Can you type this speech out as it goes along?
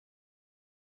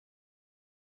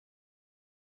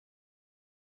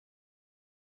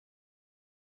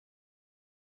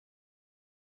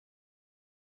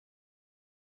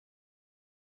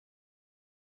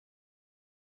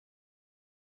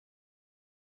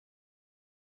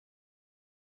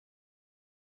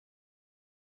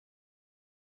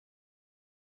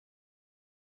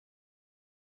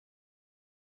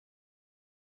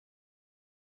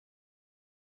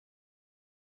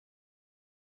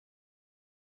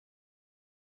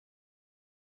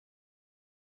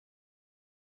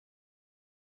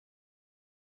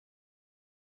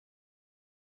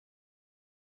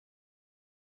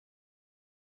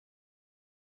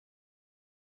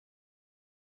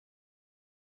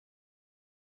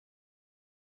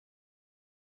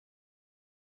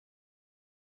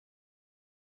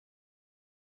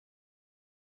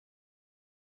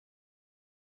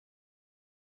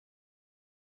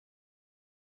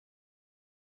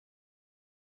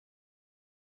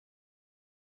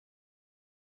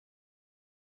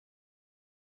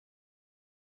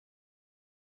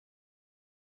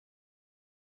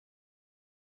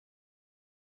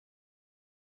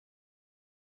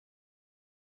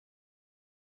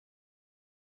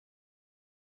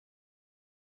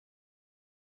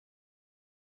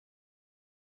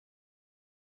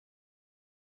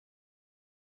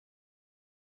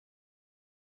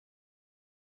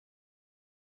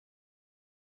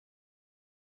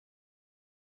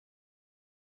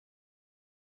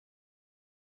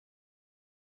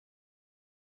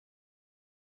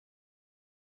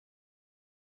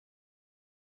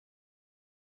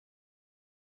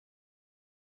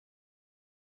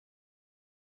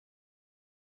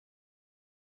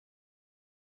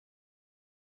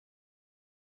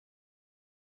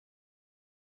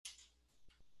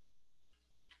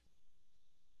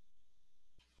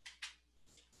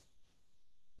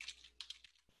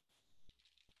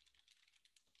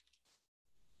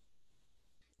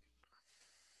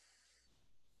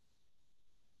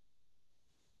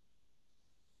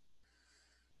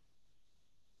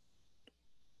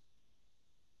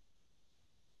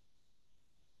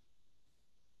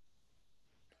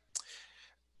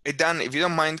Hey, Dan, if you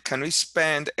don't mind, can we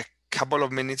spend a couple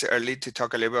of minutes early to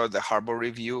talk a little bit about the Harbor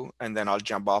review, and then I'll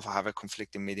jump off. I have a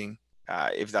conflicting meeting,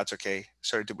 if that's okay.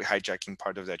 Sorry to be hijacking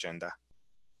part of the agenda.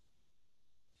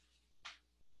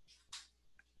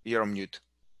 You're on mute.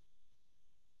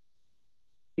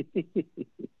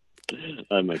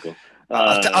 Hi, Michael.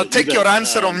 I'll take your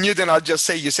answer on You mute, and I'll just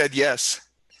say you said yes.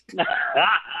 bet.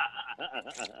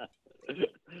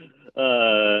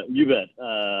 You bet.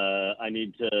 I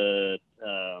need to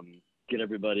get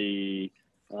everybody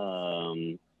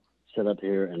set up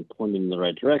here and pointing in the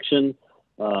right direction.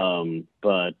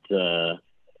 But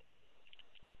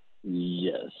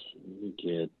yes, let me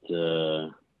get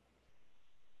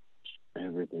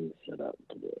everything set up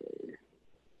today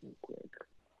real quick.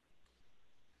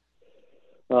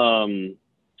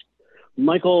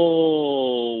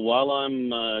 Michael, while I'm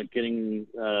getting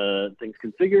things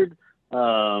configured,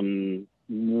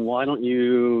 why don't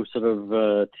you sort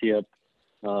of tee up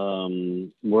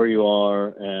where you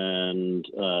are and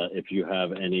if you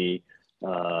have any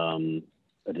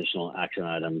additional action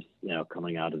items,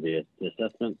 coming out of the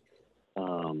assessment,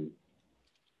 and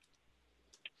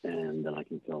then I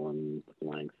can fill in the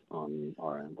blanks on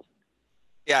our end.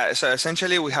 Yeah, so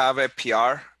essentially we have a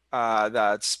PR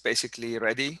that's basically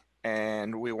ready,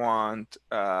 and we want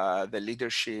the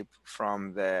leadership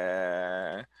from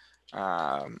the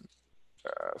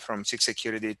from SIG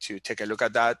Security to take a look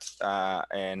at that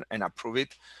and approve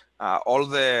it. All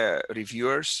the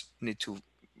reviewers need to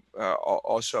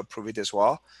also approve it as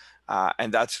well.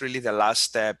 And that's really the last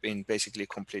step in basically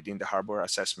completing the Harbor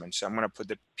assessment. So I'm going to put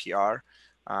the PR.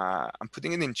 I'm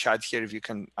putting it in chat here. If you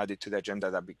can add it to the agenda,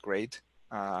 that'd be great.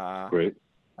 Great.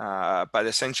 But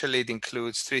essentially it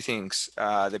includes three things.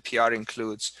 The PR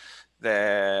includes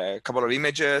the couple of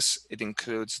images. It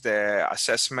includes the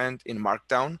assessment in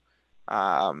Markdown,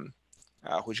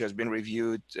 which has been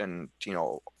reviewed, and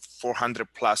 400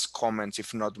 plus comments,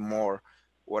 if not more,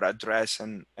 were addressed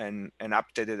and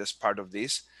updated as part of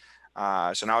this.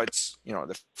 So now it's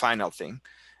the final thing.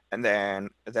 And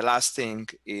then the last thing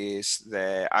is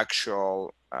the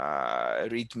actual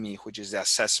README, which is the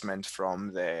assessment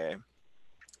from the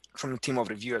team of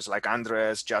reviewers like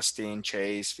Andres, Justin,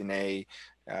 Chase, Vinay,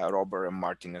 Robert, and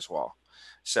Martin as well.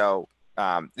 So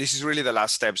this is really the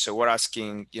last step. So we're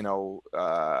asking,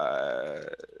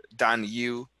 Dan,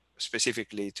 you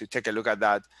specifically to take a look at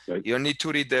that. Right. You don't need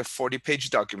to read the 40-page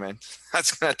document.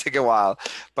 That's going to take a while.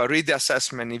 But read the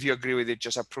assessment. If you agree with it,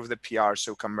 just approve the PR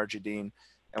so we can merge it in.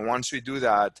 And once we do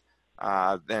that,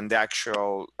 then the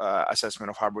actual assessment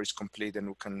of Harbor is complete, and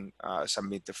we can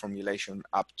submit the formulation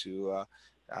up to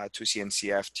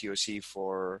CNCF TOC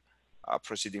for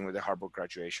proceeding with the Harbor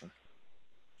graduation.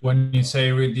 When you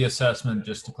say read the assessment,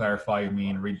 just to clarify, you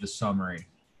mean read the summary?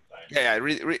 Yeah,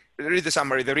 read the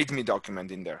summary, the README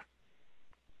document in there.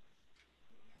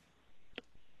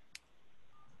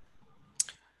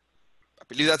 I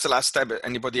believe that's the last step.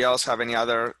 Anybody else have any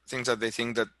other things that they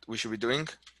think that we should be doing?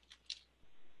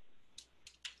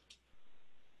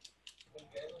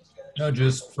 No,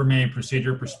 just from a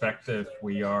procedure perspective,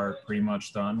 we are pretty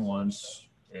much done once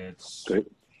it's Great.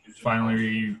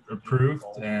 finally approved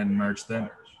and merged in.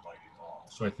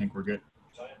 So I think we're good.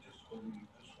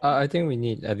 I think we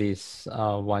need at least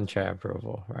one chair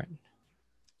approval, right?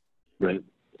 Right.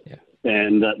 Yeah.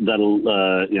 And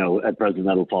that'll, at present,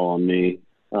 that'll fall on me.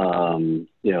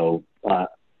 So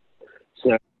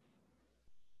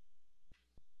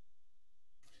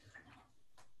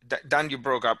Dan, you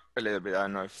broke up a little bit. I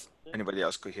don't know if anybody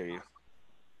else could hear you.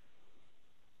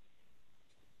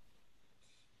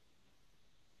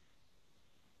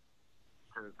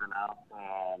 Out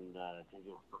and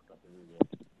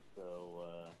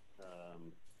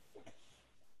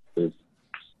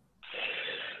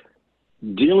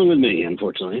dealing with me,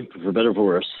 unfortunately, for better or for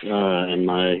worse, and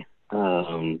my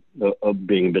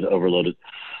being a bit overloaded.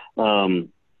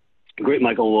 Great,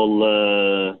 Michael.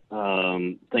 Well,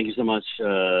 thank you so much.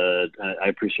 I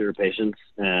appreciate your patience,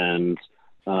 and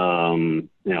I'm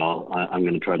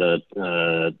going to try to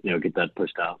get that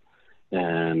pushed out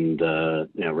and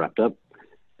wrapped up.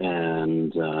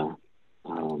 And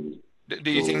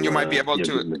do you think you might be able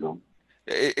to?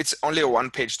 It's only a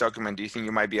one-page document. Do you think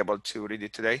you might be able to read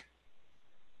it today?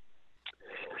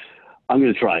 I'm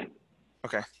going to try.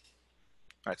 Okay. All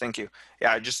right, thank you.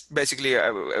 Yeah, just basically,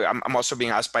 I'm also being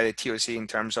asked by the TOC in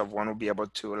terms of when we'll be able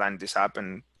to line this up,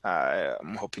 and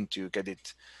I'm hoping to get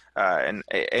it. And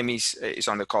Amy is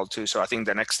on the call too. So I think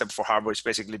the next step for Harbor is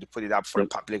basically to put it up for a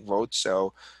public vote.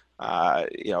 So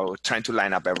trying to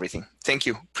line up everything. Thank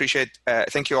you. Appreciate.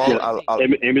 Thank you all. Yeah.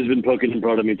 Amy's been poking and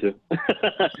prodding me too.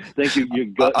 Thank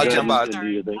you. I'll jump out.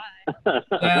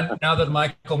 And now that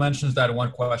Michael mentions that,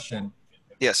 one question.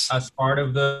 Yes. As part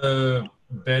of the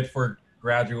bid for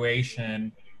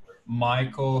graduation,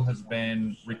 Michael has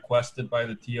been requested by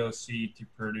the TOC to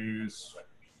produce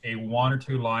a 1 or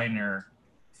 2 liner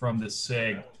from the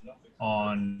SIG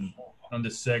on the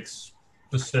 6th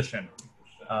position.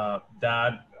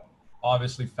 That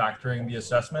obviously factoring the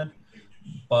assessment,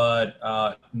 but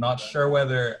not sure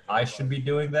whether I should be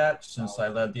doing that since I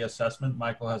led the assessment.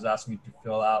 Michael has asked me to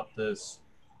fill out this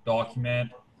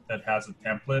document that has a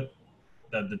template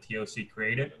that the TOC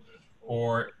created,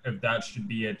 or if that should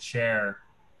be a chair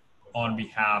on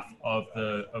behalf of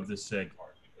the SIG.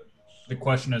 The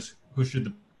question is, who should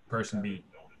the person be?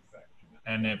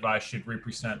 And if I should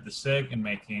represent the SIG in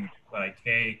making like,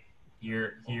 hey,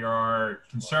 here are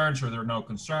concerns or there are no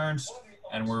concerns,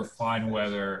 and we're fine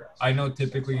whether, I know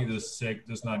typically the SIG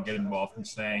does not get involved in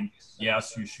saying,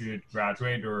 yes, you should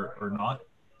graduate or not,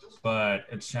 but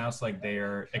it sounds like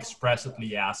they're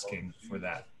expressly asking for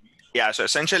that. Yeah, so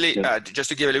essentially, just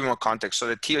to give a little more context, so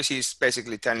the TOC is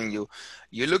basically telling you,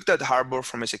 you looked at Harbor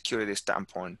from a security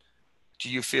standpoint. Do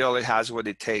you feel it has what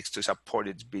it takes to support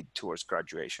its bid towards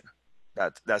graduation?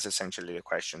 That's essentially the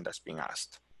question that's being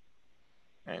asked.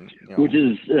 And which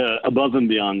is above and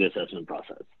beyond the assessment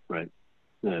process, right?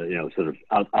 Sort of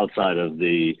outside of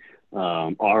the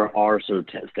our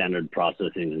sort of standard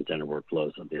processing and standard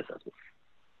workflows of the assessment.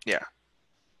 Yeah.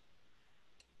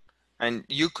 And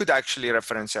you could actually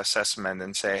reference the assessment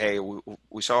and say, hey,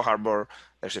 we saw Harbor.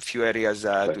 There's a few areas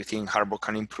that we think Harbor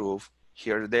can improve.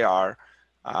 Here they are.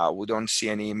 We don't see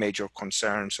any major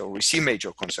concerns, or we see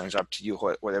major concerns, up to you,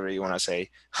 whatever you want to say.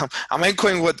 I'm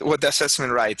echoing what the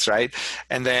assessment writes, right?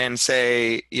 And then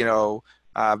say,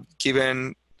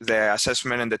 given the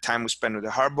assessment and the time we spend with the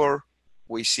Harbor,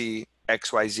 we see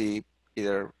X, Y, Z,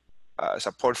 either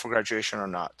support for graduation or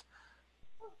not.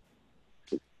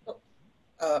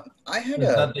 Is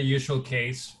that the usual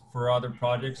case for other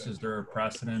projects? Is there a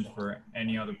precedent for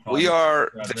any other project? We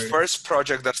are the first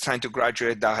project that's trying to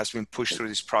graduate that has been pushed through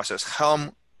this process.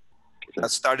 Helm, that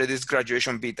started its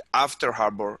graduation bid after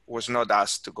Harbor, was not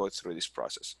asked to go through this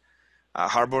process.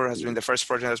 Harbor has been the first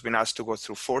project that's been asked to go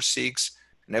through 4 SIGs,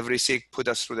 and every SIG put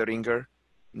us through the ringer.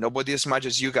 Nobody as much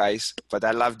as you guys, but I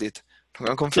loved it.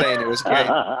 Don't complain, it was great.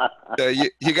 So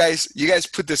you guys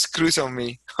put the screws on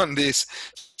me on this.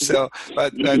 So,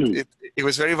 but it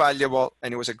was very valuable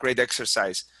and it was a great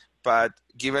exercise. But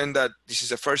given that this is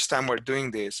the first time we're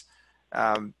doing this,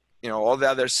 all the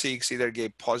other SIGs either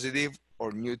gave positive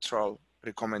or neutral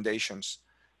recommendations.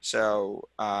 So,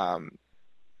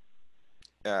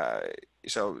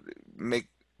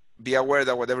 be aware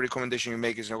that whatever recommendation you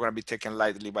make is not going to be taken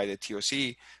lightly by the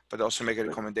TOC, but also make a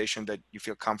recommendation that you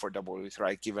feel comfortable with,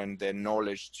 right? Given the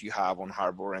knowledge you have on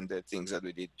Harbor and the things that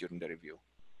we did during the review.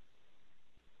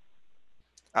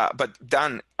 But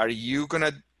Dan, are you going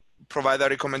to provide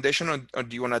that recommendation, or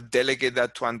do you want to delegate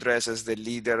that to Andres as the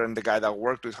leader and the guy that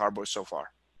worked with Harbor so far?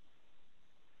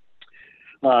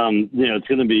 It's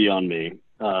going to be on me.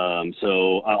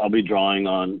 So I'll be drawing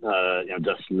on,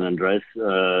 Justin and Andres,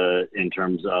 in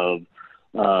terms of,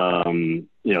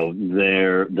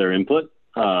 their input.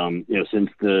 Since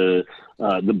the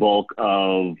bulk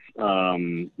of,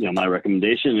 my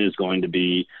recommendation is going to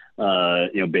be,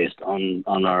 based on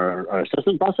our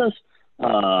assessment process.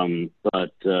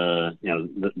 But that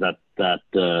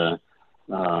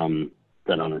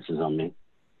onus is on me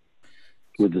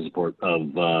with the support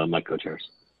of my co-chairs.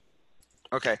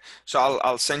 Okay, so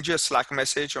I'll send you a Slack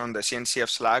message on the CNCF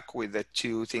Slack with the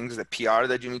 2 things, the PR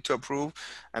that you need to approve,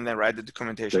 and then write the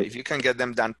documentation. Great. If you can get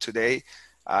them done today,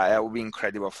 that will be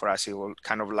incredible for us. It will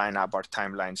kind of line up our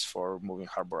timelines for moving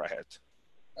Harbor ahead.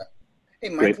 Hey,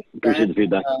 Michael, appreciate the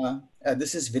feedback.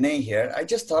 This is Vinay here. I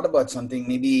just thought about something.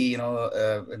 Maybe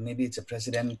maybe it's a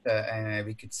precedent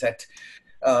we could set.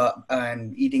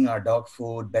 And eating our dog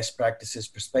food, best practices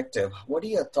perspective. What are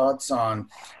your thoughts on,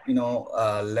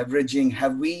 leveraging?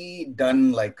 Have we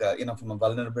done from a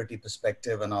vulnerability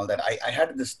perspective and all that? I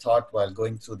had this thought while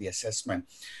going through the assessment,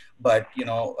 but you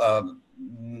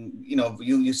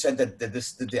said that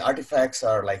the artifacts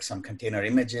are like some container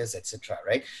images, etc.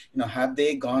 Right? Have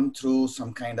they gone through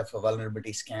some kind of a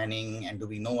vulnerability scanning, and do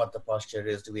we know what the posture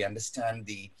is? Do we understand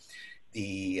the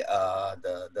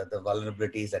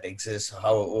vulnerabilities that exist,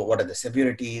 what are the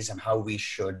severities, and how we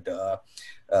should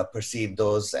perceive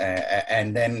those,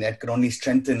 and then that could only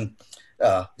strengthen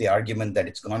the argument that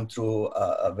it's gone through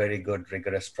a very good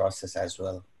rigorous process as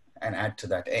well, and add to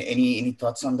that. Any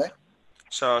thoughts on that?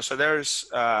 So there's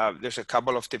a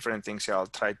couple of different things here. I'll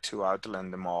try to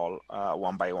outline them all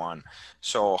one by one.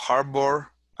 So Harbor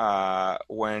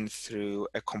went through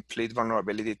a complete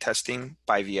vulnerability testing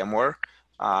by VMware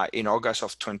in August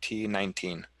of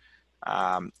 2019.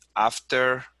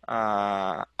 After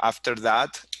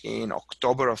that, in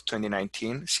October of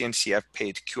 2019, CNCF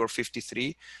paid Cure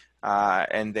 53,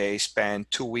 and they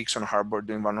spent 2 weeks on Harbor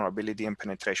doing vulnerability and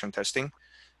penetration testing.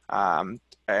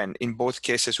 And in both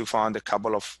cases, we found a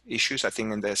couple of issues. I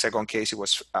think in the second case, it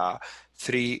was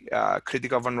 3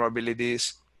 critical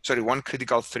vulnerabilities. Sorry, 1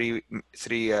 critical, 3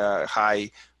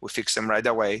 high. We fixed them right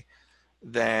away.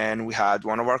 Then we had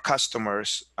one of our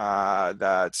customers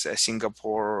that's a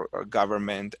Singapore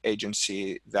government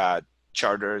agency that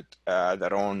chartered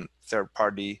their own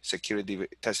third-party security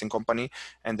testing company,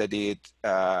 and they did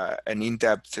an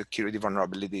in-depth security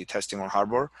vulnerability testing on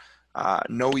Harbor.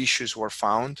 No issues were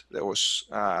found. There was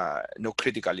no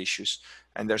critical issues.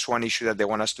 And there's one issue that they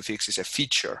want us to fix is a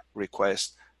feature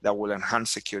request that will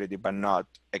enhance security, but not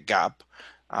a gap,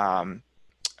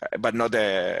 but not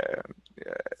a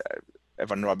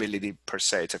vulnerability per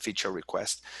se. It's a feature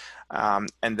request.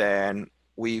 And then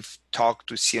we've talked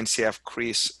to CNCF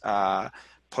Chris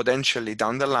potentially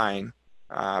down the line,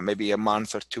 maybe a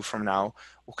month or 2 from now,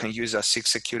 we can use a SIG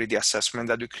security assessment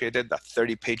that we created, that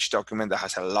 30-page document that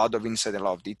has a lot of insight and a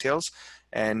lot of details,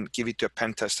 and give it to a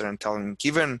pen tester and tell him,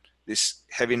 given this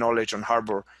heavy knowledge on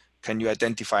Harbor, can you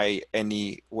identify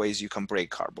any ways you can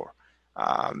break Harbor?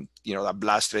 You know, that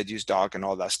blast reduce dog and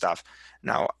all that stuff.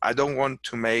 Now, I don't want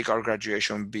to make our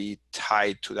graduation be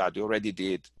tied to that. We already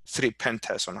did 3 pen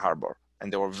tests on Harbor,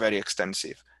 and they were very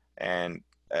extensive.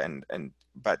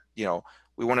 But you know,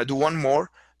 we want to do one more,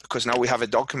 because now we have a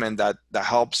document that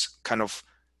helps kind of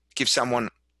give someone,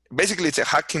 basically it's a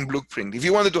hacking blueprint. If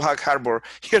you wanted to hack Harbor,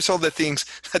 here's all the things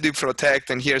that you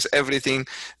protect, and here's everything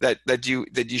that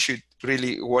you should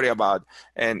really worry about.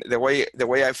 And the way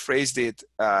I phrased it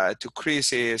to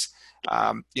Chris is,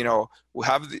 you know, we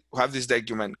have this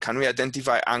document. Can we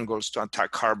identify angles to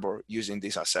attack Harbor using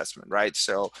this assessment, right?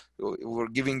 So we're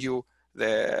giving you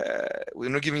we're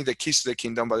not giving the keys to the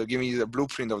kingdom, but we're giving you the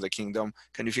blueprint of the kingdom.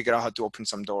 Can you figure out how to open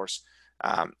some doors?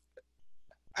 I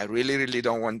really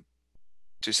don't want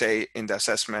to say in the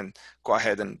assessment, go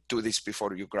ahead and do this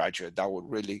before you graduate. That would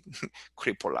really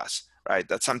cripple us, right?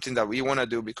 That's something that we want to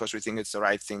do because we think it's the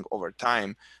right thing over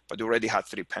time, but we already had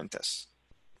 3 pen tests.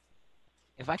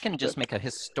 If I can just make a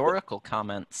historical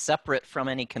comment separate from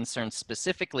any concerns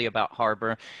specifically about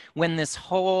Harbor, when this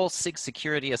whole SIG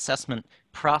security assessment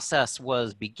process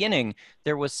was beginning,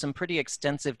 there was some pretty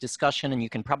extensive discussion, and you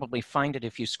can probably find it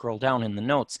if you scroll down in the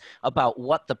notes, about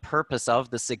what the purpose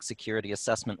of the SIG security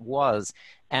assessment was.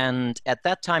 And at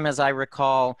that time, as I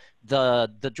recall, the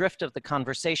drift of the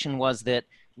conversation was that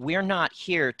we're not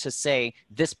here to say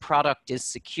this product is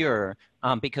secure,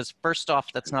 because first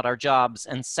off, that's not our jobs,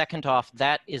 and second off,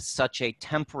 that is such a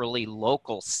temporally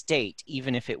local state,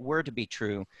 even if it were to be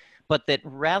true, but that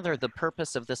rather the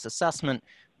purpose of this assessment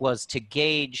was to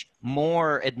gauge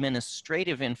more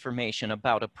administrative information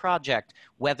about a project,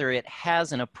 whether it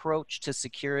has an approach to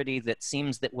security that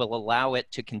seems that will allow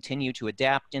it to continue to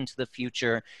adapt into the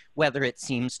future, whether it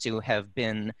seems to have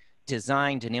been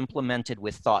designed and implemented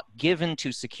with thought given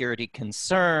to security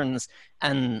concerns,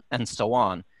 and so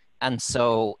on. And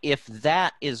so if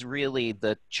that is really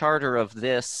the charter of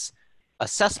this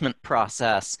assessment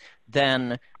process,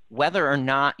 then whether or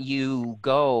not you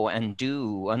go and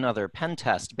do another pen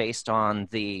test based on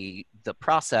the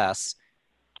process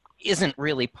isn't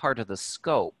really part of the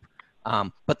scope.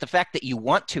 But the fact that you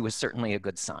want to is certainly a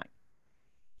good sign.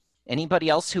 Anybody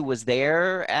else who was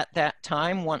there at that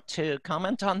time want to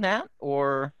comment on that?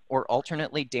 Or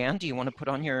alternately, Dan, do you want to put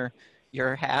on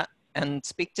your hat and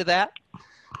speak to that?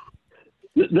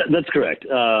 That's correct.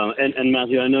 And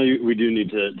Matthew, I know we do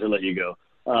need to let you go.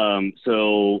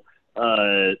 So,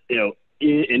 you know,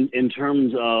 in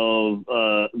terms of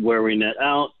where we net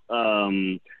out,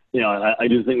 you know, I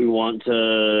do think we want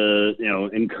to, you know,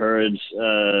 encourage,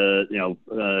 you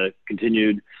know,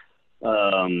 continued,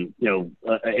 you know,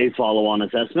 a follow-on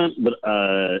assessment, but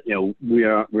you know,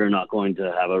 we're not going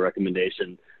to have a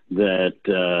recommendation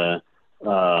that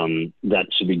that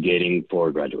should be gating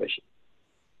for graduation,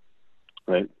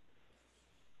 right?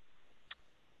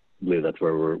 I believe that's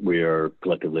where we are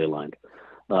collectively aligned.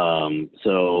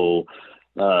 So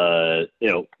you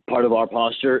know, part of our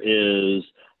posture is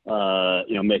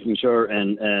you know, making sure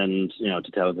and you know,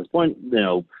 to tell at this point, you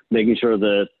know, making sure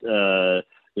that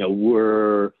you know,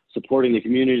 we're supporting the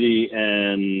community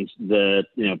and that,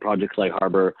 you know, projects like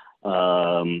Harbor,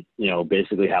 you know,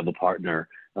 basically have a partner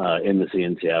in the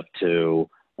CNCF to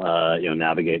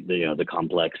navigate the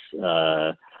complex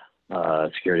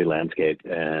security landscape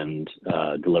and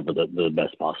deliver the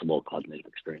best possible cloud-native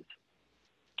experience.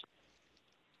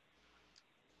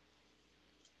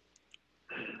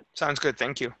 Sounds good.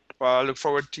 Thank you. Well, I look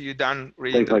forward to you, Dan,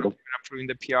 reading approving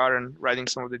the PR and writing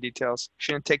some of the details.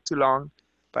 Shouldn't take too long,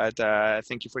 but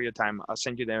thank you for your time.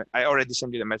 I already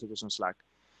sent you the messages on Slack.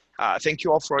 Thank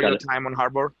you all for your time on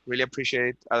Harbor. Really appreciate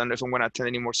it. I don't know if I'm going to attend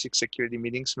any more SIG security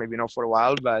meetings, maybe not for a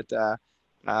while, but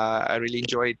I really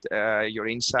enjoyed your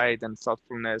insight and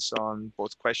thoughtfulness on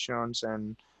both questions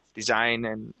and design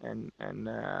and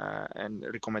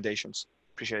recommendations.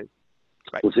 Appreciate it.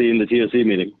 Bye. We'll see you in the TOC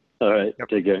meeting. All right. Yep.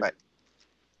 Take care. Bye.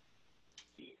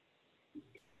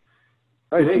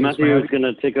 All right. So Matthew is going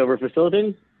to take over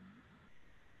facilitating.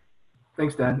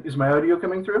 Thanks, Dan. Is my audio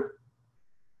coming through?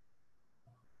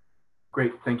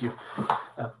 Great. Thank you.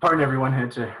 Pardon everyone, had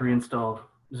to reinstall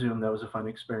Zoom. That was a fun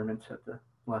experiment at the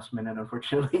last minute,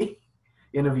 unfortunately,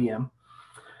 in a VM.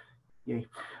 Yay.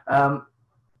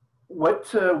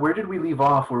 Where did we leave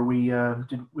off?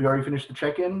 Did we already finish the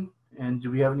check-in? And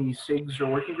do we have any SIGs or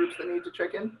working groups that need to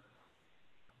check in?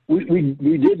 We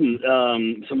didn't.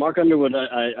 So Mark Underwood,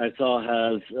 I saw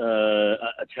has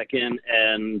a check-in,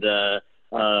 and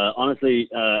honestly,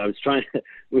 I was trying.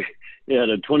 We had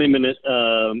a 20-minute,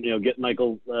 get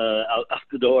Michael out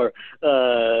the door,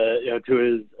 to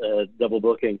his double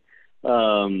booking.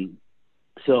 So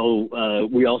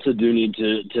we also do need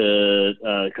to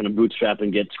kind of bootstrap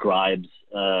and get scribes,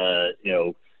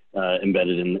 embedded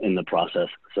in the process.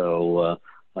 So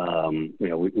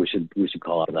we should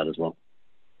call out that as well.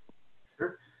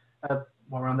 Sure.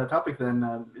 While we're on that topic,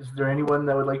 then, is there anyone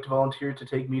that would like to volunteer to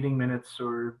take meeting minutes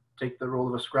or take the role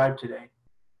of a scribe today?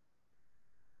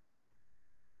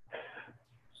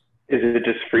 Is it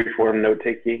just free-form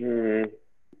note-taking?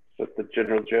 What's the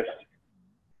general gist?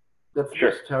 That's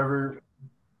sure. Just however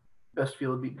best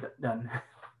feel would be done.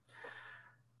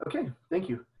 Okay, thank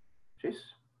you. Chase?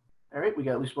 All right, we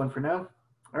got at least one for now.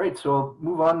 All right, so I'll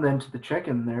move on then to the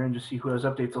check-in there and just see who has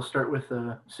updates. I'll start with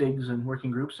SIGs and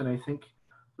working groups, and I think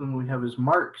the one we have is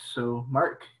Mark. So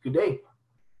Mark, good day.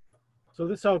 So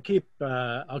this I'll keep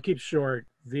short.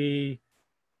 The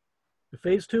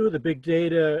phase 2 of the big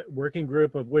data working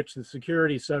group, of which the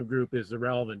security subgroup is the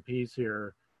relevant piece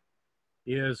here,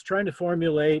 is trying to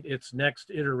formulate its next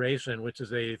iteration, which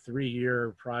is a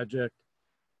 3-year project.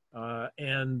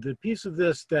 And the piece of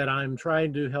this that I'm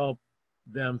trying to help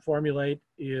them formulate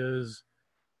is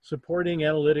supporting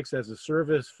analytics as a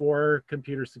service for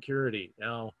computer security.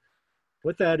 Now,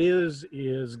 what that is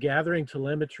gathering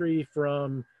telemetry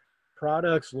from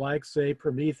products like, say,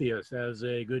 Prometheus as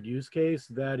a good use case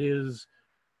that is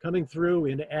coming through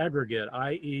in aggregate,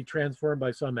 i.e. transformed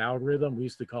by some algorithm. We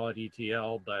used to call it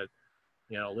ETL, but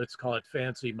let's call it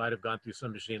fancy, might have gone through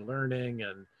some machine learning,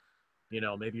 and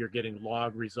maybe you're getting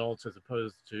log results as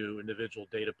opposed to individual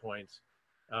data points.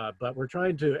 But we're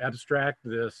trying to abstract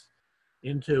this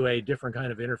into a different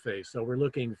kind of interface. So we're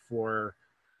looking for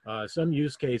some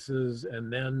use cases,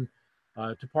 and then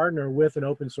to partner with an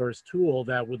open source tool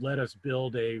that would let us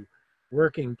build a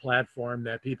working platform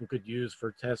that people could use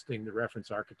for testing the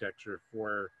reference architecture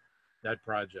for that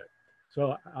project.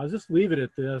 So I'll just leave it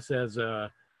at this as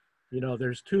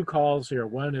there's 2 calls here.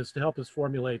 One is to help us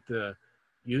formulate the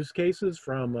use cases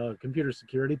from a computer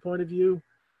security point of view,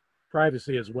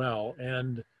 privacy as well,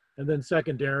 and then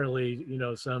secondarily,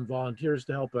 some volunteers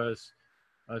to help us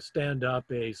stand up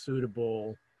a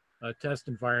suitable test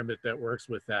environment that works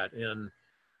with that. And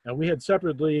we had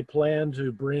separately planned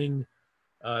to bring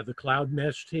the Cloud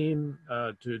Mesh team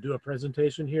to do a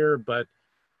presentation here, but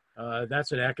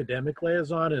that's an academic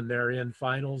liaison, and they're in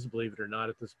finals, believe it or not,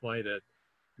 at this point at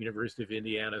University of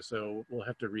Indiana. So we'll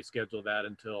have to reschedule that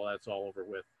until that's all over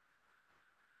with.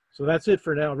 So that's it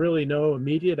for now. Really no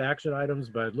immediate action items,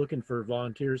 but looking for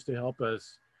volunteers to help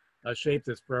us shape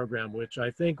this program, which I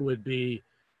think would be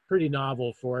pretty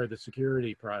novel for the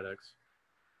security products.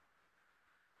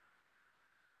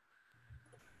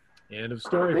 End of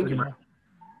story. Thank you, Mark.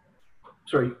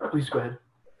 Sorry, please go ahead.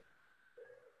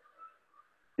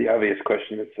 The obvious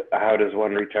question is, how does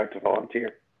one reach out to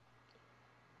volunteer?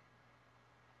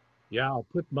 Yeah, I'll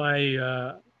put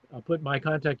my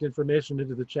contact information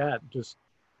into the chat. Just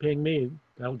ping me.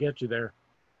 That'll get you there.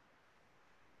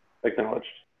 Acknowledged.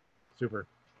 Super.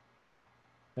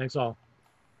 Thanks all.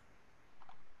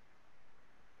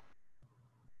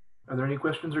 Are there any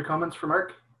questions or comments for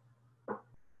Mark?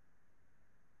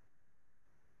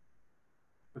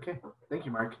 Okay, thank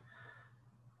you, Mark.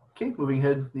 Okay, moving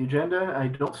ahead the agenda. I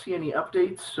don't see any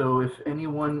updates, so if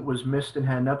anyone was missed and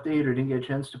had an update or didn't get a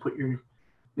chance to put your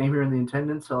name here in the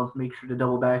attendance. I'll make sure to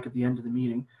double back at the end of the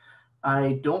meeting.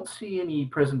 I don't see any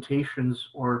presentations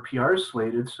or PRs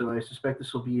slated, so I suspect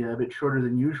this will be a bit shorter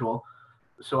than usual.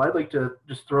 So I'd like to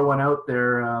just throw one out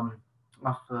there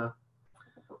off the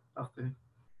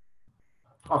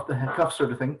cuff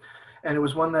sort of thing. And it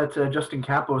was one that Justin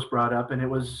Capos brought up, and it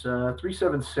was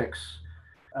 376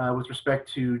 with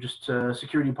respect to just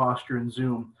security posture in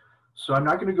Zoom. So I'm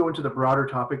not going to go into the broader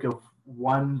topic of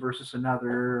one versus another,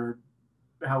 or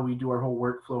how we do our whole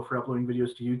workflow for uploading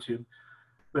videos to YouTube.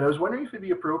 But I was wondering if it'd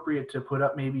be appropriate to put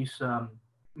up maybe some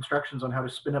instructions on how to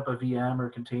spin up a VM or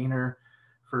container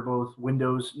for both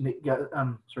Windows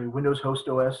host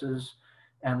OSs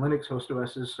and Linux host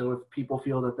OSs. So if people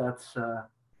feel that that's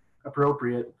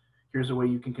appropriate, here's a way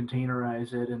you can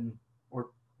containerize it or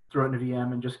throw it in a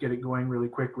VM and just get it going really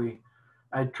quickly.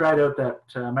 I tried out that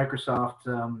Microsoft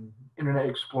Internet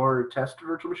Explorer test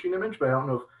virtual machine image, but I don't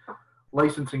know if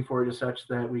licensing for it is such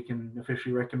that we can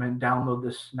officially recommend download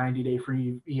this 90-day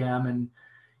free VM and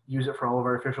use it for all of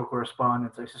our official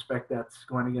correspondence. I suspect that's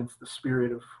going against the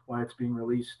spirit of why it's being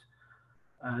released.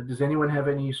 Does anyone have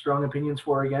any strong opinions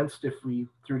for or against if we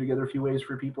threw together a few ways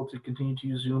for people to continue to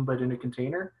use Zoom but in a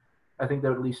container? I think that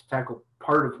would at least tackle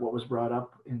part of what was brought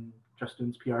up in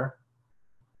Justin's PR.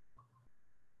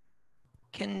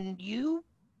 Can you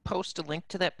post a link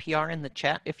to that PR in the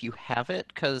chat if you have it?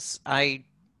 Because I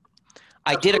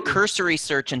did a cursory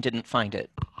search and didn't find it.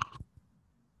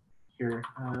 Here,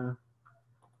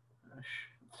 let's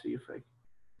see if I.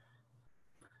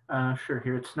 Sure.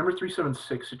 Here, it's number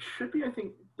 376. It should be, I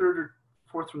think, third or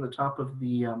fourth from the top of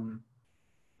the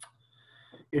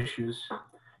issues.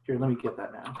 Here, let me get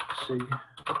that now. SIG.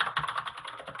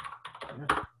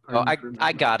 Oh,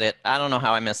 I got it. I don't know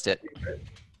how I missed it.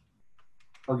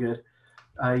 Oh, good.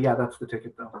 Yeah, that's the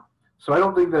ticket, though. So I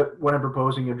don't think that what I'm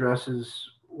proposing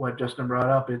addresses what Justin brought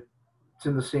up. It's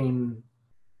in the same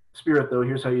spirit, though.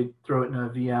 Here's how you throw it in a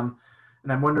VM.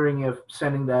 And I'm wondering if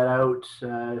sending that out,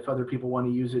 if other people want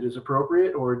to use it, is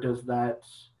appropriate, or does that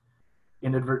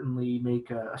inadvertently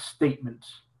make a statement,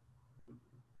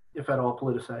 if at all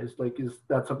politicized? Like, is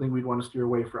that something we'd want to steer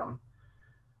away from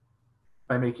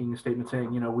by making a statement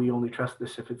saying, you know, we only trust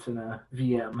this if it's in a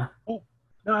VM?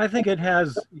 No, I think it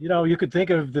has, you know, you could think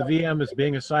of the VM as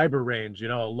being a cyber range, you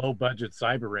know, a low budget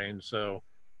cyber range. So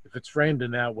if it's framed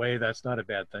in that way, that's not a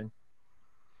bad thing.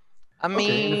 I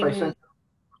mean, okay,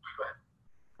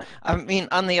 I mean,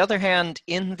 on the other hand,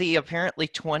 in the apparently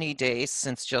 20 days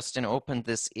since Justin opened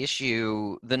this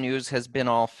issue, the news has been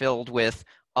all filled with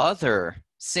other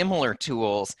similar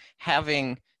tools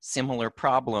having similar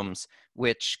problems,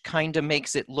 which kind of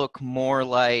makes it look more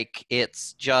like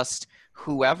it's just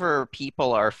whoever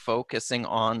people are focusing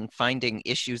on finding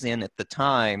issues in at the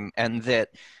time, and that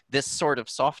this sort of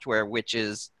software, which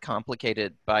is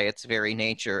complicated by its very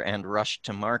nature and rushed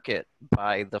to market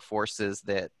by the forces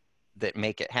that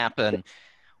make it happen,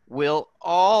 will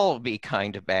all be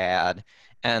kind of bad,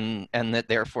 and that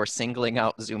therefore singling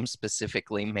out Zoom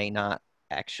specifically may not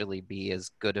actually be as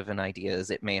good of an idea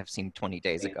as it may have seemed 20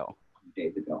 days ago.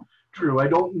 True. I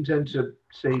don't intend to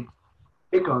say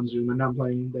pick on Zoom. I'm not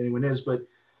implying that anyone is, but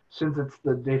since it's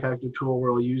the de facto tool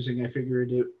we're all using, I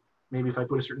figured maybe if I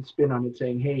put a certain spin on it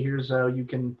saying, hey, here's how you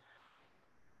can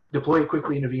deploy it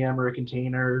quickly in a VM or a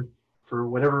container for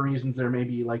whatever reasons there may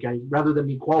be. Like, rather than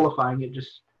me qualifying it,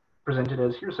 just present it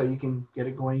as, here's how you can get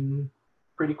it going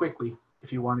pretty quickly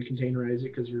if you want to containerize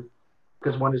it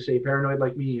because one is, say, paranoid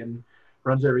like me and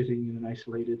runs everything in an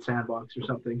isolated sandbox or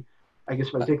something. I guess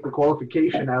if I take the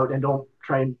qualification out and don't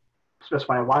try and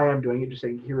specify why I'm doing it, just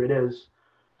saying here it is,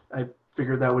 I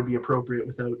figured that would be appropriate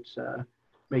without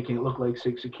making it look like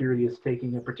SIG Security is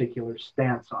taking a particular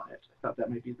stance on it. I thought that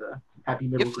might be the happy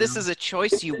middle ground. If this is a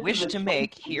choice you wish to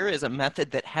make, here is a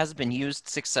method that has been used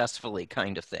successfully,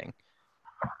 kind of thing.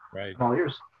 Right. All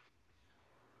ears.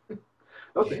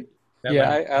 Okay.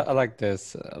 Yeah, I like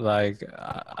this. Like,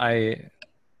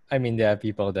 I mean, there are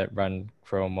people that run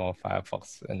Chrome or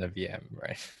Firefox in the VM,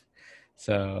 right?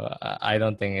 So I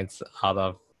don't think it's out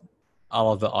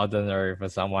of the ordinary for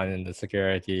someone in the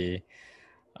security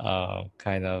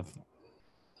kind of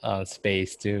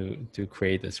space to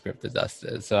create a script that does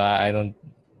this. So I don't,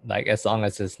 like, as long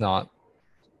as it's not,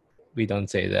 we don't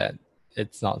say that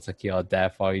it's not secure,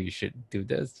 therefore you should do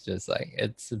this. Just like,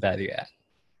 it's value add.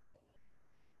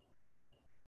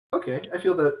 Okay, I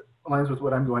feel that aligns with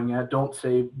what I'm going at. Don't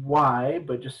say why,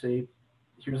 but just say,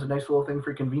 here's a nice little thing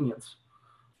for convenience.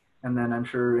 And then I'm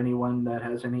sure anyone that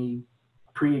has any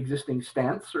pre-existing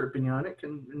stance or opinion on it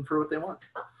can infer what they want.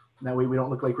 And that way we don't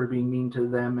look like we're being mean to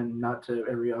them and not to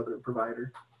every other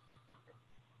provider.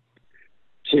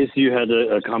 Chase, you had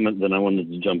a comment, then I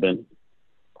wanted to jump in.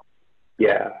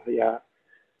 Yeah.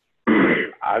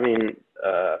 I mean,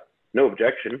 no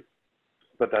objection,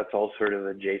 but that's all sort of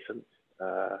adjacent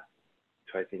to,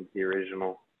 I think, the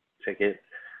original ticket.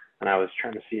 And I was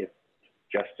trying to see if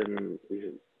Justin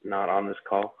is not on this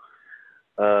call.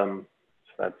 So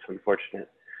that's unfortunate.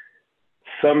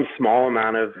 Some small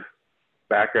amount of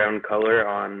background color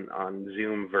on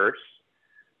Zoomverse.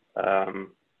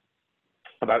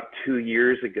 About 2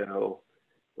 years ago,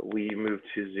 we moved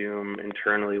to Zoom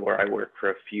internally where I work for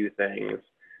a few things,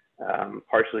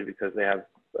 partially because they have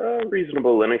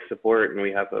reasonable Linux support and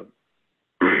we have a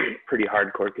pretty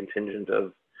hardcore contingent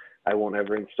of I won't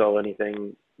ever install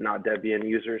anything not Debian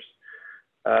users.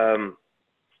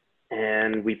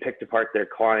 And we picked apart their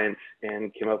clients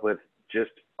and came up with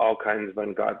just all kinds of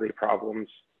ungodly problems,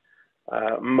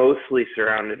 mostly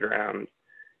surrounded around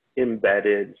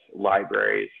embedded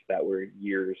libraries that were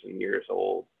years and years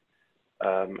old.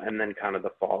 And then kind of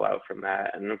the fallout from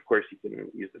that. And of course you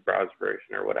can use the browser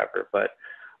version or whatever, but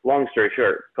long story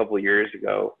short, a couple of years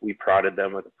ago, we prodded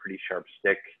them with a pretty sharp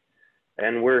stick,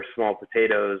 and we're small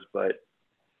potatoes, but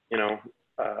you know,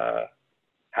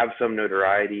 have some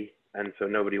notoriety. And so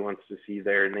nobody wants to see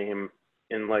their name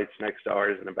in lights next to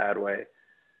ours in a bad way.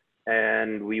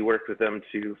 And we worked with them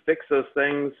to fix those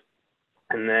things.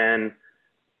 And then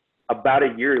about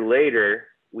a year later,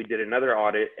 we did another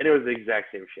audit and it was the exact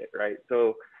same shit, right?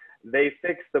 So they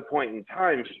fixed the point in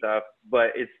time stuff,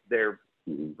 but it's their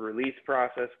release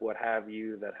process, what have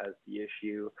you, that has the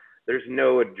issue. There's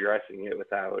no addressing it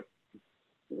without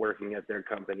working at their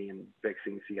company and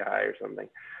fixing CI or something.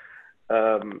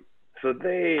 So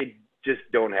they just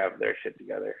don't have their shit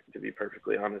together, to be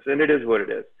perfectly honest. And it is what it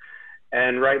is.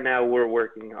 And right now we're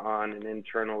working on an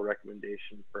internal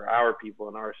recommendation for our people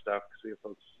and our stuff, because we have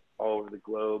folks all over the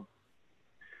globe,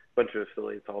 bunch of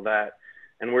affiliates, all that.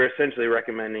 And we're essentially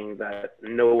recommending that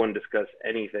no one discuss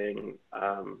anything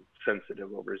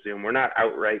sensitive over Zoom. We're not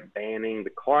outright banning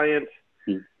the client,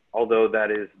 although that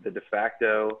is the de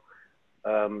facto.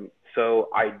 So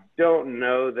I don't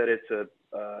know that it's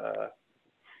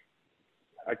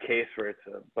a case where it's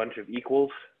a bunch of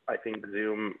equals. I think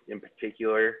Zoom in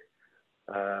particular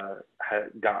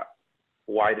got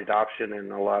wide adoption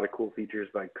and a lot of cool features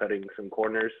by cutting some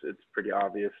corners. It's pretty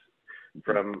obvious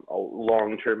from a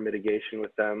long-term mitigation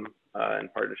with them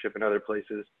and partnership in other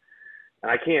places.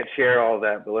 And I can't share all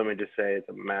that, but let me just say it's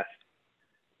a mess.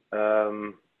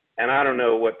 And I don't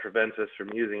know what prevents us from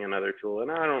using another tool.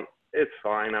 And it's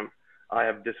fine. I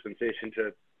have dispensation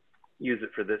to use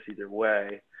it for this either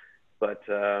way. But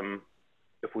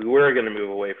if we were going to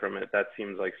move away from it, that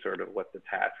seems like sort of what the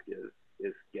task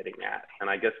is getting at. And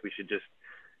I guess we should just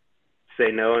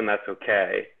say no, and that's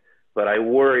okay. But I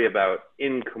worry about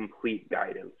incomplete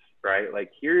guidance, right?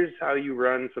 Like, here's how you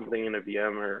run something in a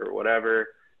VM or whatever.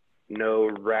 No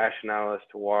rationale as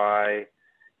to why.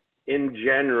 In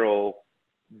general,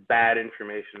 bad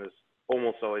information is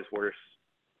almost always worse,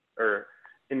 or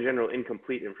in general,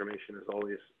 incomplete information is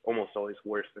almost always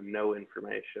worse than no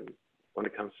information when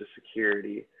it comes to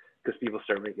security, because people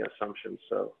start making assumptions.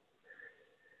 So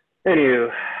anywho,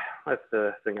 that's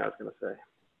the thing I was going to say.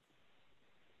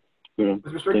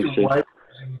 With respect to why,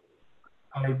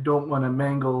 I don't want to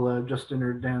mangle Justin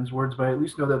or Dan's words, but I at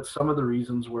least know that some of the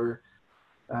reasons were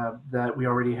that we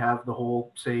already have the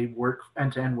whole, say,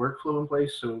 end-to-end workflow in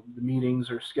place. So the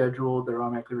meetings are scheduled, they're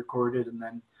automatically recorded, and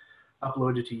then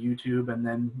uploaded to YouTube. And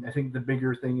then I think the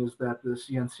bigger thing is that the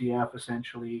CNCF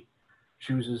essentially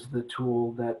chooses the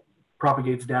tool that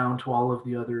propagates down to all of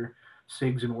the other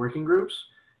SIGs and working groups.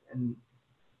 And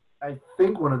I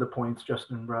think one of the points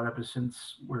Justin brought up is,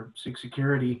 since we're SIG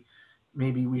Security,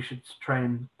 maybe we should try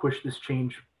and push this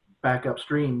change back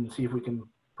upstream and see if we can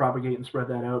propagate and spread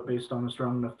that out based on a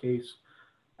strong enough case.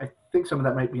 I think some of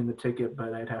that might be in the ticket,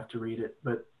 but I'd have to read it.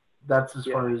 But that's as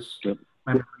far as my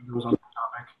memory goes on the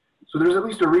topic. So there's at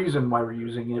least a reason why we're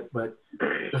using it, but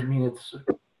it doesn't mean it's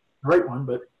the right one,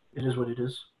 but it is what it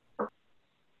is.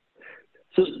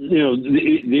 So, you know,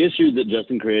 the issue that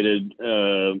Justin created,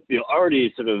 you know,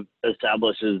 already sort of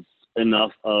establishes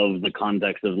enough of the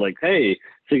context of like, hey,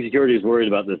 SIG Security is worried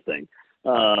about this thing.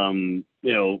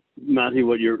 You know, Matthew,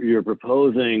 what you're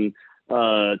proposing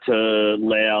to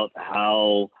lay out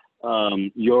how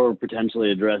you're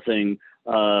potentially addressing,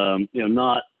 you know,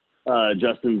 not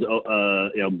Justin's,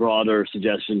 you know, broader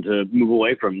suggestion to move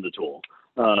away from the tool,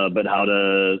 but how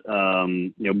to,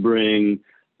 you know, bring,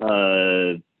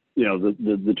 you know,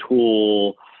 the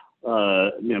tool,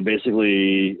 you know,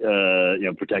 basically, you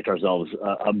know, protect ourselves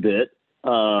a bit,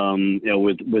 you know,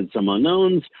 with some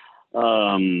unknowns, you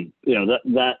know,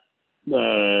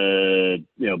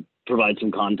 you know, provide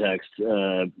some context,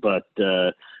 but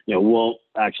won't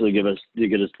actually get us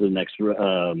to the next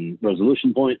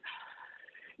resolution point.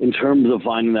 In terms of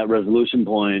finding that resolution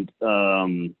point,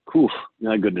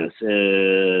 my goodness,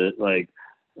 we're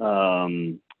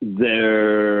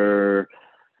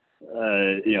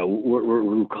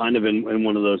kind of in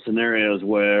one of those scenarios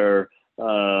where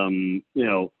the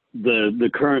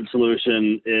current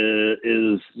solution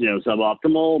is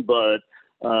suboptimal, but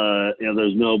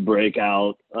there's no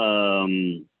breakout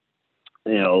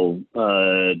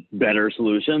better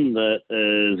solution that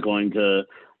is going to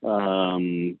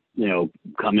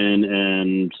come in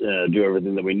and do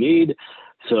everything that we need.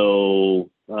 So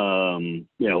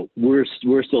we're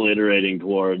still iterating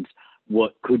towards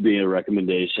what could be a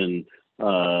recommendation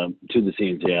to the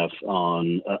CNCF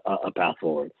on a path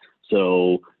forward.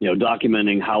 So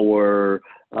documenting how we're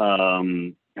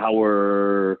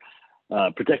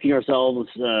protecting ourselves,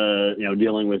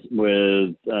 dealing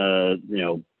with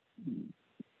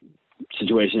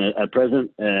situation at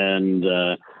present, and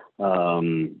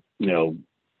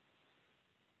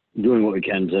doing what we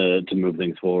can to move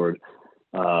things forward.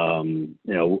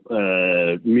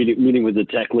 Meeting with the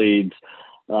tech leads.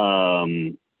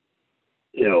 I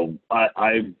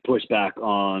pushed back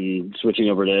on switching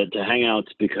over to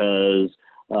Hangouts because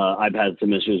I've had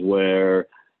some issues where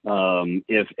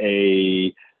if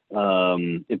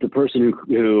the person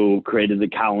who created the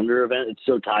calendar event, it's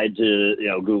so tied to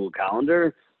Google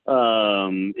Calendar.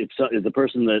 If the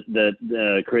person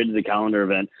that created the calendar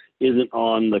event isn't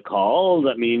on the call,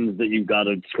 that means that you've got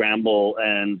to scramble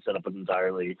and set up an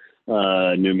entirely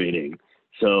new meeting.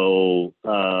 So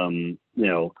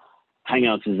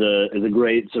Hangouts is a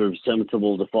great sort of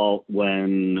sensible default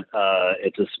when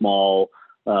it's a small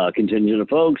contingent of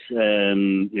folks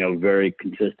and very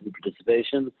consistent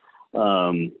participation.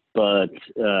 But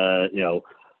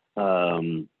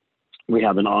we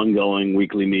have an ongoing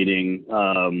weekly meeting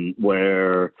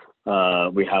where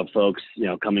we have folks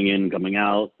coming in, coming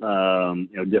out,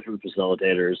 different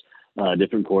facilitators,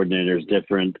 different coordinators,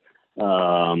 different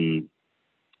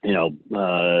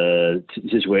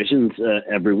situations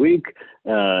every week,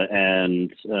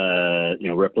 and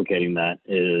replicating that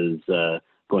is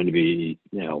going to be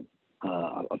a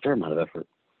fair amount of effort.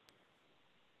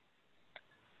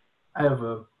 I have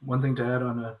one thing to add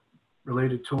on a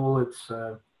related tool. It's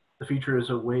the feature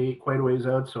is quite a ways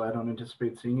out, so I don't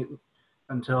anticipate seeing it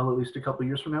until at least a couple of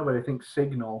years from now. But I think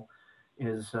Signal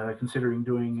is considering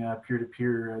doing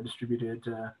peer-to-peer distributed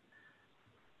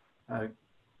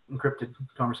encrypted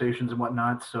conversations and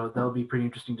whatnot. So that'll be pretty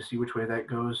interesting to see which way that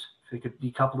goes. If they could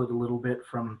decouple it a little bit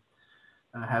from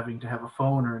having to have a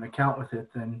phone or an account with it,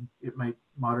 then it might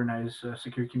modernize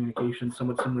secure communications,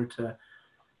 somewhat similar to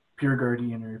Peer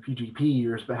Guardian or PGP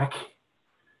years back.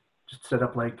 Just set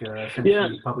up like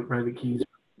essentially public-private keys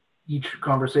each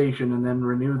conversation and then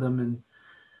renew them, and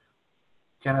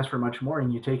can't ask for much more,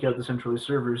 and you take out the centralized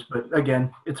servers. But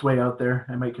again, it's way out there.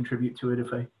 I might contribute to it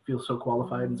if I feel so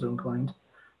qualified and so inclined.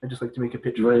 I just like to make a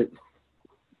pitch. Right.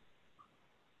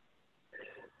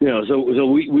 So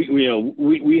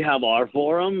we have our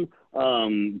forum,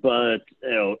 but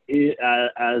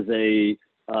as a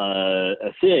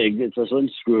SIG, it's a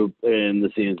Swiss group in the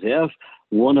CNCF.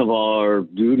 One of our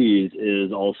duties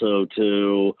is also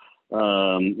to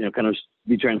kind of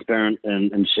be transparent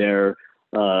and share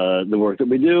the work that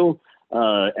we do.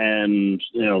 And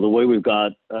the way we've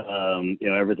got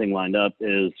everything lined up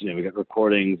is we got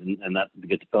recordings and that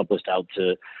gets published out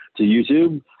to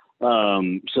YouTube.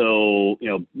 So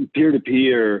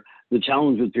peer-to-peer, the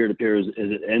challenge with peer-to-peer is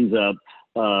it ends up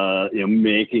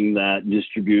making that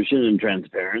distribution and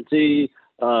transparency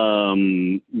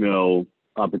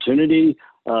opportunity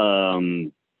a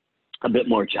bit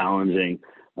more challenging.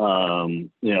 I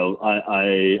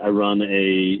run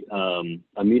a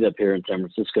meetup here in San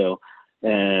Francisco,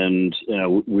 and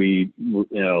we're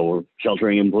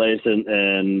sheltering in place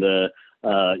and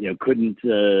couldn't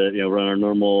run our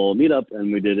normal meetup,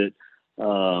 and we did it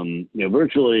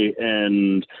virtually,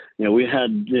 and we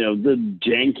had the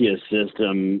jankiest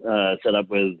system set up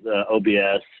with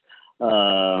OBS,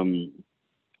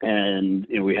 and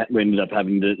we ended up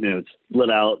having to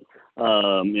split out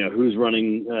who's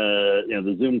running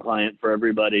the Zoom client for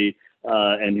everybody,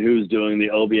 and who's doing the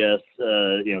OBS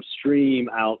stream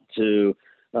out to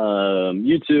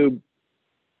YouTube.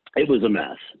 It was a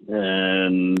mess,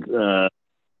 and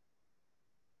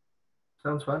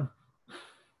sounds fun.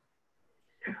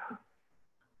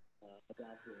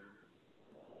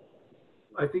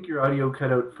 I think your audio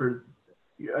cut out for.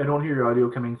 I don't hear your audio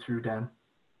coming through, Dan.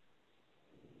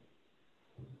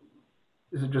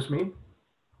 Is it just me?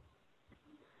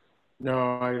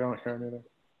 No, I don't hear anything.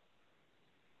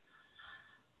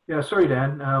 Yeah, sorry,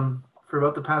 Dan. For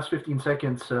about the past 15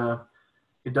 seconds,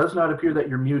 it does not appear that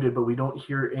you're muted, but we don't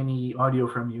hear any audio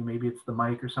from you. Maybe it's the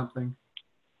mic or something.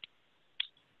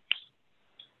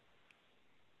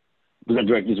 Was that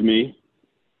directed to me?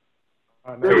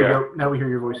 There we go. Now we hear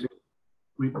your voice.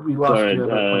 We lost you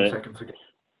about 20 seconds ago.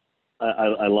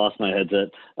 I lost my headset.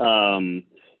 I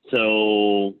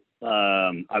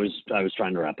was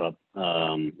trying to wrap up.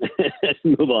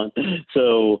 Move on.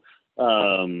 So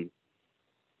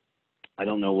I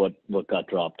don't know what got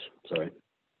dropped. Sorry.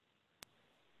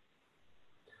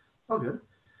 Oh, good.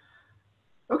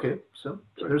 Okay, so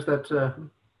there's that.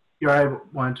 I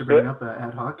wanted to bring up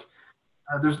ad hoc.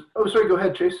 Sorry, go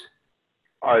ahead, Chase.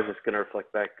 I was just going to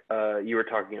reflect back. You were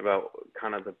talking about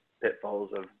kind of the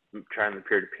pitfalls of trying the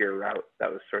peer-to-peer route.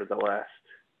 That was sort of the last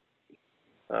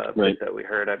bit that we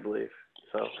heard, I believe.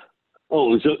 So.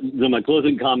 Oh, so my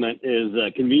closing comment is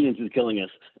convenience is killing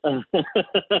us.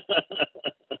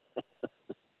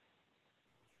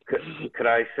 Could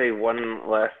I say one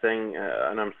last thing?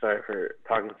 And I'm sorry for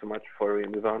talking so much before we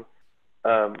move on.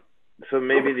 So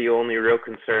maybe the only real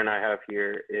concern I have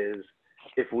here is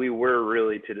if we were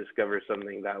really to discover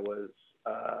something that was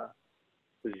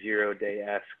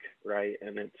 0-day-esque, right?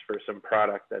 And it's for some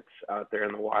product that's out there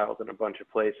in the wild in a bunch of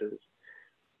places.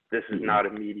 This is not a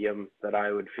medium that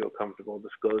I would feel comfortable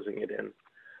disclosing it in.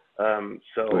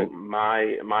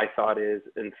 My thought is,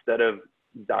 instead of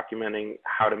documenting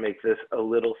how to make this a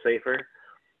little safer,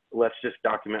 let's just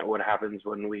document what happens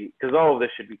when because all of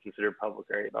this should be considered public,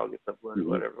 right? It all gets uploaded,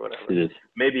 whatever.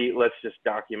 Maybe let's just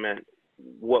document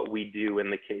what we do in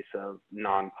the case of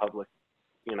non-public,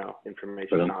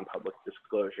 information, non-public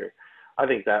disclosure. I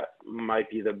think that might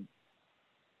be the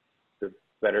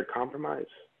better compromise.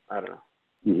 I don't know.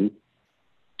 Mm-hmm.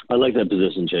 I like that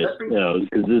position, Chase.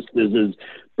 Because this is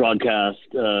broadcast,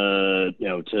 to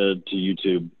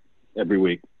YouTube every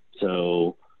week.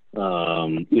 So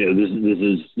this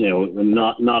is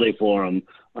not a forum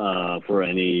for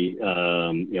any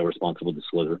responsible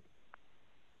disclosure.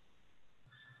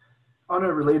 On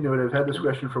a related note, I've had this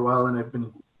question for a while, and I've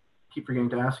keep forgetting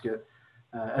to ask it.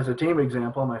 As a tame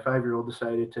example, my 5-year-old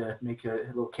decided to make a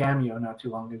little cameo not too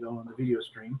long ago on the video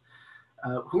stream.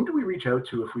 Who do we reach out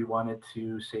to if we wanted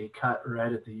to, say, cut or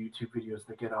edit the YouTube videos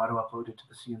that get auto-uploaded to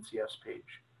the CNCF's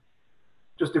page?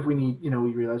 Just if we need,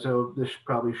 we realize, this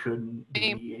probably shouldn't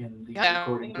be in the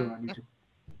recording put on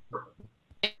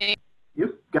YouTube. Yep,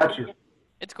 got you.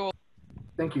 It's cool.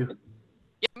 Thank you.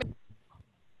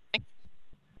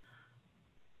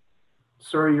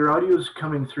 Sorry, your audio is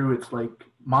coming through. It's like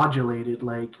modulated,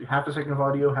 like half a second of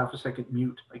audio, half a second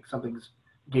mute, like something's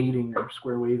gating or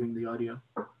square waving the audio.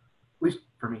 At least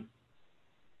for me.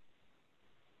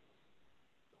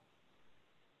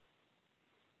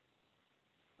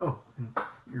 Oh,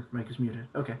 your mic is muted.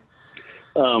 Okay.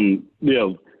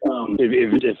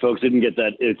 If folks didn't get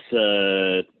that, it's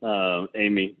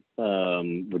Amy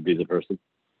would be the person.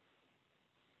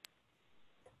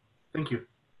 Thank you.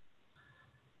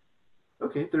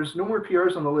 Okay, there's no more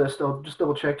PRs on the list. I'll just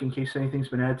double check in case anything's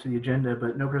been added to the agenda,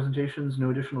 but no presentations,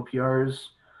 no additional PRs.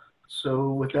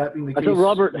 So with that being the case, I thought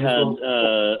Robert had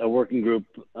a working group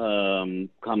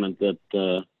comment that.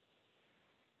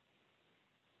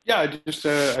 Yeah, I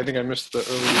think I missed the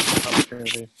early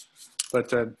opportunity,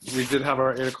 but we did have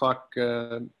our 8 o'clock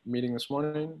meeting this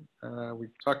morning. We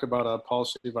talked about a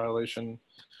policy violation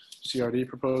CRD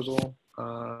proposal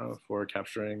for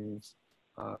capturing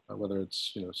whether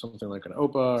it's something like an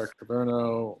OPA or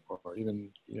Caverno or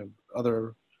even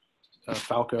other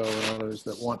Falco and others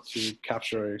that want to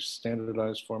capture a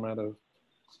standardized format of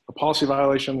a policy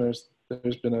violation.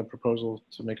 There's been a proposal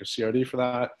to make a CRD for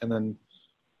that, and then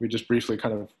we just briefly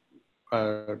kind of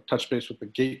touch base with the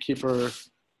gatekeeper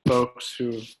folks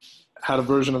who had a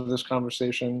version of this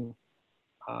conversation,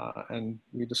 and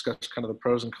we discussed kind of the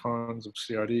pros and cons of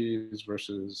CRDs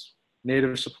versus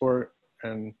native support.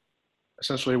 And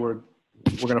essentially, we're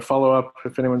going to follow up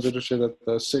if anyone's interested at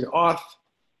the SIG Auth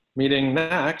meeting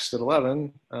next at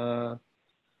 11. They're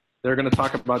going to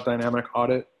talk about dynamic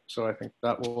audit, so I think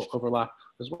that will overlap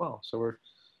as well. So we're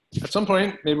at some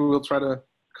point maybe we'll try to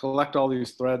collect all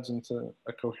these threads into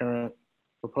a coherent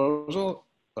proposal,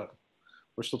 but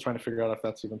we're still trying to figure out if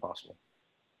that's even possible.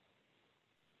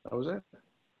 That was it.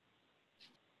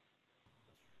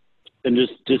 And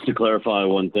just to clarify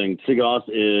one thing, SIG Auth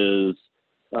is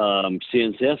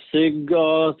CNCF SIG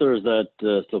Auth, or is that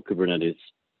still Kubernetes?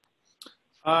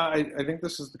 I think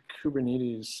this is the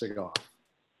Kubernetes SIG Auth.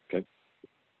 Okay.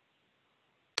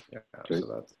 Yeah. Great. So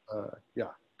that's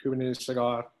Kubernetes SIG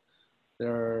Auth.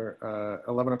 They're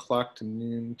 11 o'clock to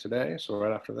noon today, so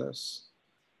right after this.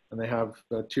 And they have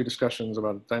 2 discussions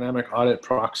about dynamic audit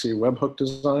proxy webhook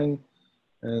design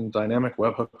and dynamic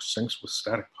webhook syncs with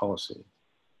static policy.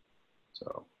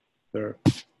 So there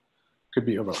could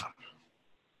be overlap.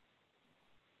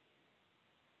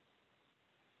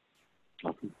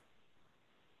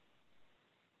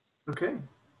 Okay.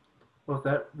 Well, with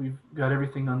that, we've got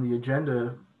everything on the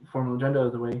agenda, formal agenda out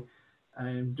of the way.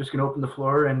 I'm just going to open the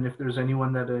floor, and if there's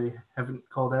anyone that I haven't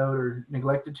called out or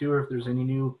neglected to, or if there's any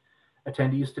new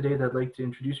attendees today that'd like to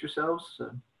introduce yourselves,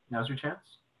 now's your chance.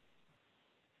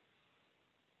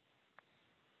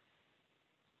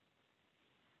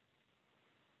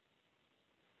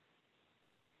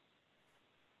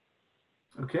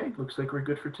 Okay, looks like we're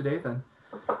good for today then.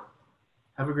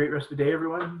 Have a great rest of the day,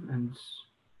 everyone, and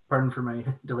pardon for my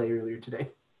delay earlier today.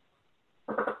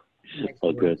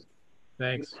 All good.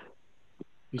 Thanks.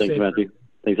 Thanks, Matthew.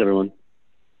 Thanks, everyone.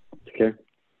 Take care.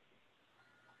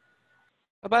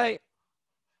 Bye-bye.